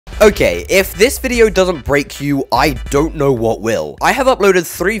Okay, if this video doesn't break you, I don't know what will. I have uploaded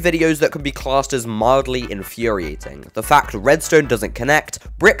 3 videos that can be classed as mildly infuriating. The fact redstone doesn't connect,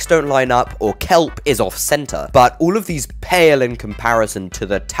 bricks don't line up, or kelp is off center. But all of these pale in comparison to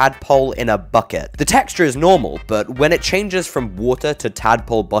the tadpole in a bucket. The texture is normal, but when it changes from water to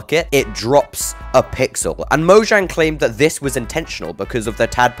tadpole bucket, it drops a pixel. And Mojang claimed that this was intentional because of the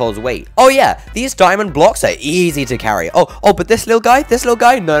tadpole's weight. Oh yeah, these diamond blocks are easy to carry. Oh, but this little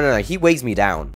guy, no, he weighs me down.